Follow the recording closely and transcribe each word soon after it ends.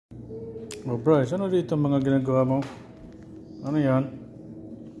Oh, Bryce, ano dito mga ginagawa mo? Ano yan?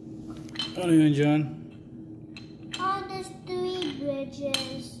 Ano yan dyan? Oh, there's 3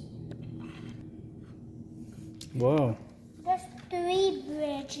 bridges. Wow. There's 3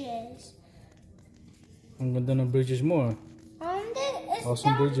 bridges. Ang ganda ng bridges mo ah. It's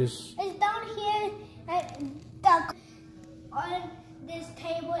Awesome down, bridges. It's down here on this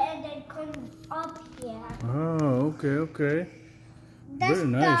table and then come up here. Oh, okay. That's Very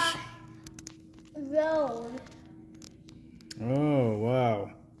nice. the road. Oh,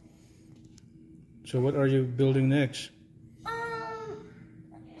 wow. So what are you building next? I'm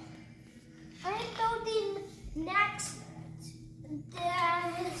building next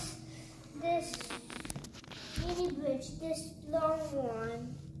this mini bridge, this long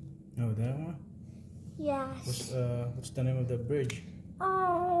one. Oh, that one? Yes. What's the name of the bridge?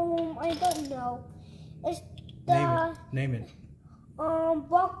 I don't know. It's the Name it.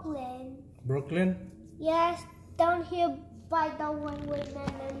 Brooklyn. Brooklyn? Yes, down here by the one-way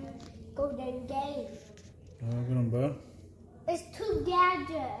man and Golden Gate. Oh, ganun ba? It's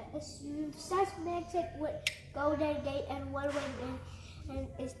together. It's such magic with Golden Gate and one-way man, and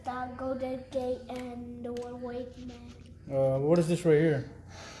it's the Golden Gate and the one-way man. What is this right here?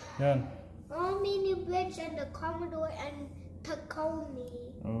 Yan. Mini bridge and the Commodore and Tacony.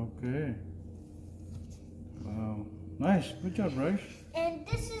 Okay. Wow. Nice. Good job, Bryce. And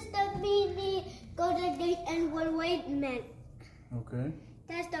this is the mini Golden Gate and one-way man. Okay.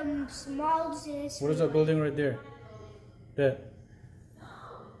 That's the smallest. What is that building right there? That.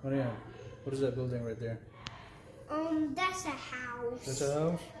 What is that building right there? That's a house. That's a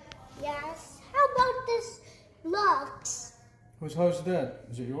house? Yes. How about this blocks? Whose house is that?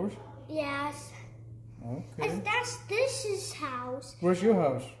 Is it yours? Yes. Okay. This is house. Where's your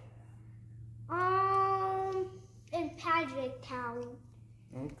house? In Patrick Town.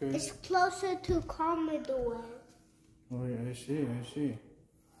 Okay. It's closer to Commodore. Oh, yeah, I see.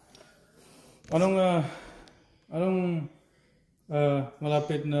 Anong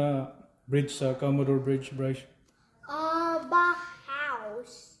malapit na bridge sa Commodore Bridge, Bryce? The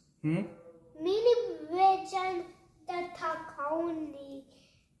house. Mini bridge and the Tacony.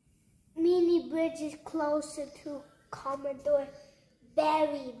 Mini bridge is closer to Commodore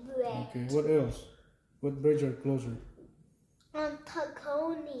Berry Bridge. Okay, what else? What bridge are closer?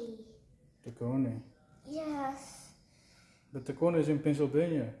 Tacony. Tacony. Yes. But Tacony is in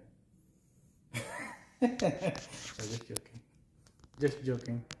Pennsylvania. I'm just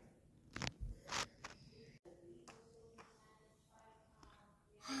joking.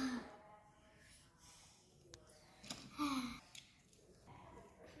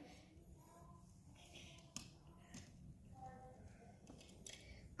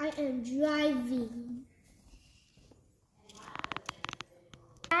 I am driving.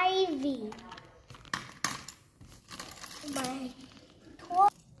 My toy.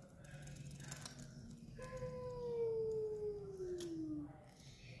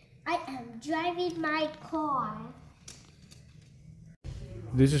 I am driving my car.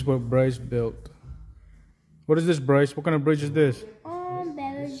 This is what Bryce built. What is this, Bryce? What kind of bridge is this?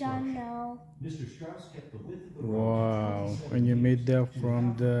 Belgiano. Wow. And you made that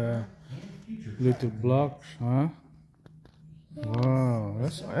from the little blocks, huh? Wow,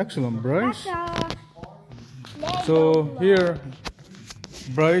 that's excellent, Bryce. So here,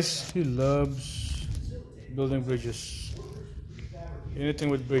 Bryce, he loves building bridges. Anything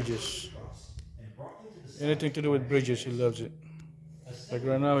with bridges. Anything to do with bridges, he loves it. Like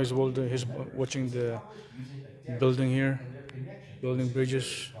right now, he's watching the building here, building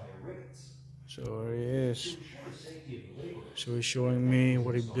bridges. So here he is. So he's showing me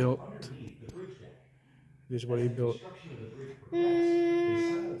what he built. This is what he built.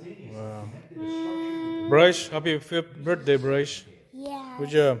 Wow. Bryce, happy 5th birthday, Bryce. Yeah. Good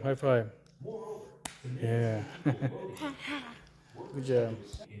job. High five. Yeah. Good job.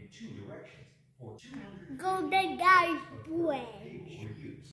 Golden Gate Bridge.